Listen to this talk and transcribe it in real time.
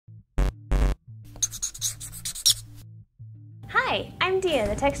Hi, I'm Dia,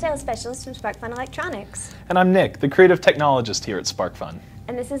 the textile specialist from SparkFun Electronics. And I'm Nick, the creative technologist here at SparkFun.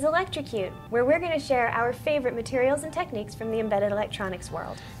 And this is ElectriCute, where we're going to share our favorite materials and techniques from the embedded electronics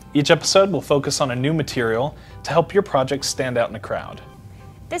world. Each episode will focus on a new material to help your project stand out in a crowd.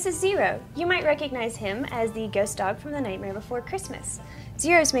 This is Zero. You might recognize him as the ghost dog from The Nightmare Before Christmas.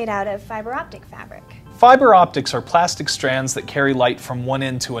 Zero's made out of fiber optic fabric. Fiber optics are plastic strands that carry light from one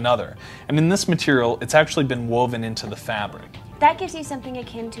end to another, and in this material, it's actually been woven into the fabric. That gives you something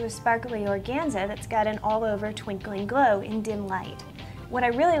akin to a sparkly organza that's got an all-over twinkling glow in dim light. What I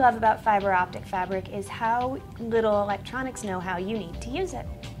really love about fiber optic fabric is how little electronics know-how you need to use it.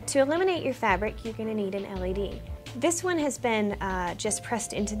 To illuminate your fabric, you're going to need an LED. This one has been just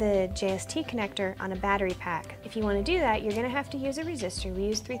pressed into the JST connector on a battery pack. If you want to do that, you're going to have to use a resistor. We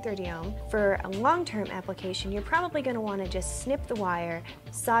use 330 ohm. For a long-term application, you're probably going to want to just snip the wire,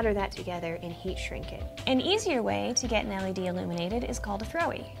 solder that together, and heat shrink it. An easier way to get an LED illuminated is called a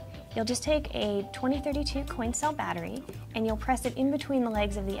throwy. You'll just take a 2032 coin cell battery and you'll press it in between the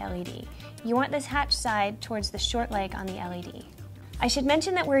legs of the LED. You want this hatch side towards the short leg on the LED. I should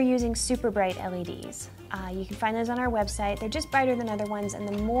mention that we're using super bright LEDs. You can find those on our website. They're just brighter than other ones, and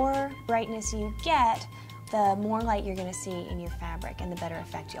the more brightness you get, the more light you're going to see in your fabric and the better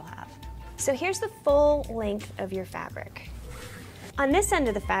effect you'll have. So here's the full length of your fabric. On this end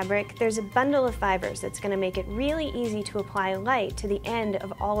of the fabric, there's a bundle of fibers that's going to make it really easy to apply light to the end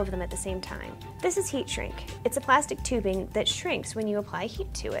of all of them at the same time. This is heat shrink. It's a plastic tubing that shrinks when you apply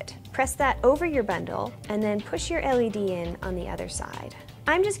heat to it. Press that over your bundle and then push your LED in on the other side.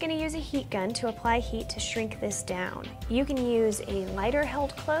 I'm just going to use a heat gun to apply heat to shrink this down. You can use a lighter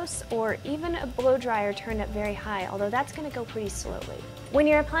held close or even a blow dryer turned up very high, although that's going to go pretty slowly. When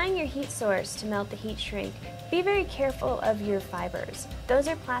you're applying your heat source to melt the heat shrink, be very careful of your fibers. Those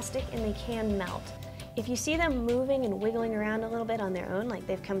are plastic and they can melt. If you see them moving and wiggling around a little bit on their own, like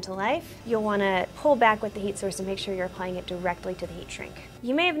they've come to life, you'll want to pull back with the heat source and make sure you're applying it directly to the heat shrink.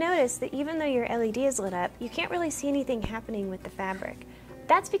 You may have noticed that even though your LED is lit up, you can't really see anything happening with the fabric.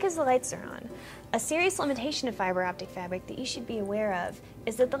 That's because the lights are on. A serious limitation of fiber optic fabric that you should be aware of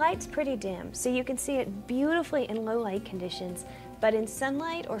is that the light's pretty dim, so you can see it beautifully in low light conditions, but in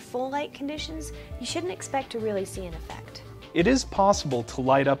sunlight or full light conditions, you shouldn't expect to really see an effect. It is possible to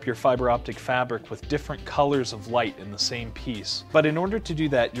light up your fiber optic fabric with different colors of light in the same piece, but in order to do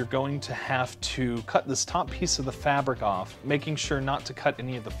that, you're going to have to cut this top piece of the fabric off, making sure not to cut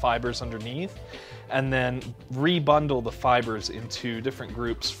any of the fibers underneath, and then rebundle the fibers into different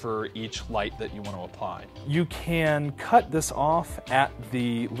groups for each light that you want to apply. You can cut this off at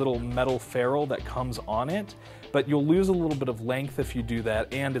the little metal ferrule that comes on it, but you'll lose a little bit of length if you do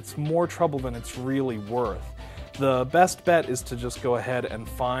that, and it's more trouble than it's really worth. The best bet is to just go ahead and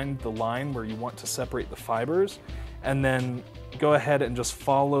find the line where you want to separate the fibers, and then go ahead and just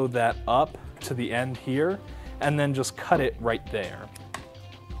follow that up to the end here, and then just cut it right there.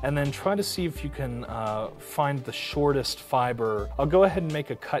 And then try to see if you can find the shortest fiber. I'll go ahead and make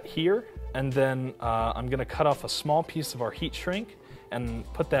a cut here, and then I'm going to cut off a small piece of our heat shrink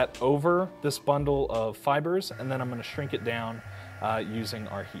and put that over this bundle of fibers, and then I'm going to shrink it down using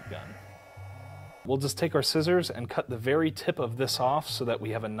our heat gun. We'll just take our scissors and cut the very tip of this off so that we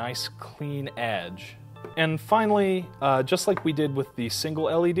have a nice clean edge. And finally, just like we did with the single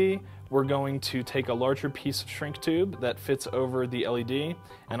LED, we're going to take a larger piece of shrink tube that fits over the LED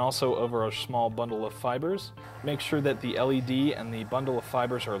and also over a small bundle of fibers. Make sure that the LED and the bundle of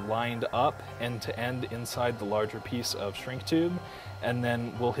fibers are lined up end to end inside the larger piece of shrink tube, and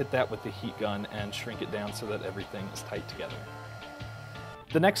then we'll hit that with the heat gun and shrink it down so that everything is tight together.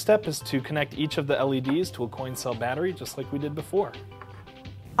 The next step is to connect each of the LEDs to a coin cell battery, just like we did before.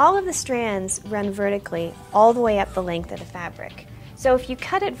 All of the strands run vertically all the way up the length of the fabric. So if you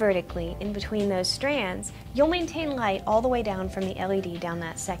cut it vertically in between those strands, you'll maintain light all the way down from the LED down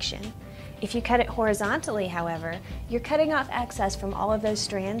that section. If you cut it horizontally, however, you're cutting off access from all of those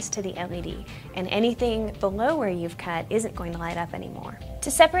strands to the LED, and anything below where you've cut isn't going to light up anymore. To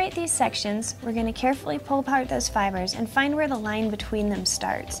separate these sections, we're going to carefully pull apart those fibers and find where the line between them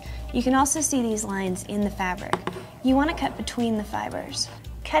starts. You can also see these lines in the fabric. You want to cut between the fibers.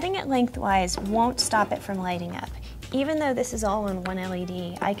 Cutting it lengthwise won't stop it from lighting up. Even though this is all on one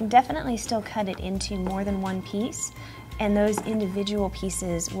LED, I can definitely still cut it into more than one piece, and those individual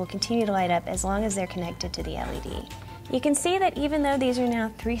pieces will continue to light up as long as they're connected to the LED. You can see that even though these are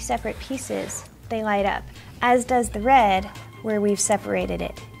now 3 separate pieces, they light up, as does the red, where we've separated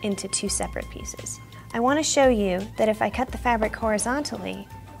it into 2 separate pieces. I want to show you that if I cut the fabric horizontally,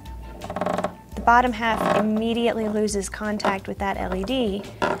 the bottom half immediately loses contact with that LED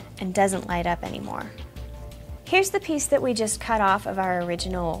and doesn't light up anymore. Here's the piece that we just cut off of our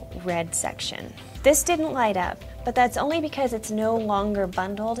original red section. This didn't light up, but that's only because it's no longer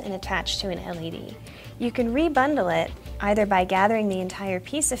bundled and attached to an LED. You can rebundle it either by gathering the entire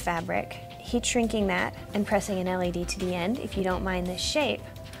piece of fabric, heat shrinking that, and pressing an LED to the end if you don't mind this shape,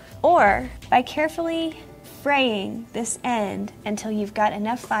 or by carefully fraying this end until you've got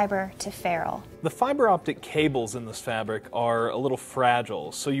enough fiber to ferrule. The fiber optic cables in this fabric are a little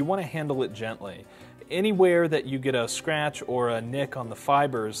fragile, so you want to handle it gently. Anywhere that you get a scratch or a nick on the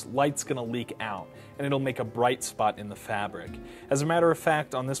fibers, light's going to leak out, and it'll make a bright spot in the fabric. As a matter of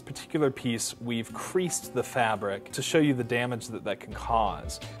fact, on this particular piece, we've creased the fabric to show you the damage that can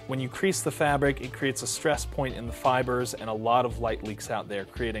cause. When you crease the fabric, it creates a stress point in the fibers, and a lot of light leaks out there,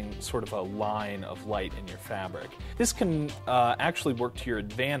 creating sort of a line of light in your fabric. This can actually work to your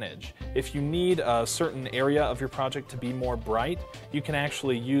advantage. If you need a certain area of your project to be more bright, you can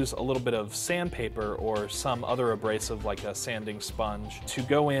actually use a little bit of sandpaper or some other abrasive like a sanding sponge to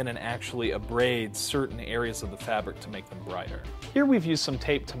go in and actually abrade certain areas of the fabric to make them brighter. Here we've used some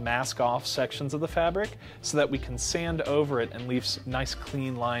tape to mask off sections of the fabric so that we can sand over it and leave nice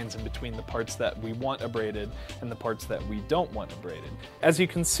clean lines in between the parts that we want abraded and the parts that we don't want abraded. As you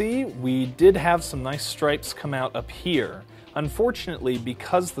can see, we did have some nice stripes come out up here. Unfortunately,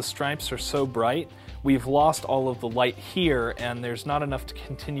 because the stripes are so bright, we've lost all of the light here, and there's not enough to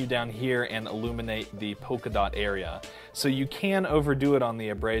continue down here and illuminate the polka dot area. So you can overdo it on the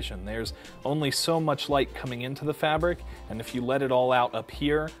abrasion. There's only so much light coming into the fabric, and if you let it all out up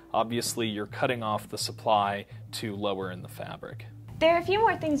here, obviously you're cutting off the supply to lower in the fabric. There are a few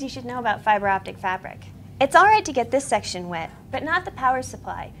more things you should know about fiber optic fabric. It's alright to get this section wet, but not the power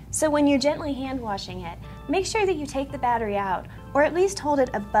supply. So when you're gently hand washing it, make sure that you take the battery out, or at least hold it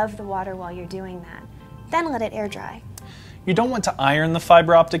above the water while you're doing that. Then let it air dry. You don't want to iron the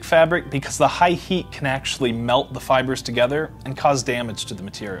fiber optic fabric because the high heat can actually melt the fibers together and cause damage to the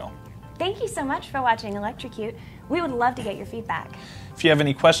material. Thank you so much for watching ElectriCute. We would love to get your feedback. If you have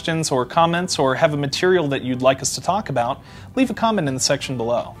any questions or comments or have a material that you'd like us to talk about, leave a comment in the section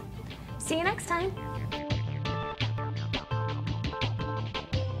below. See you next time.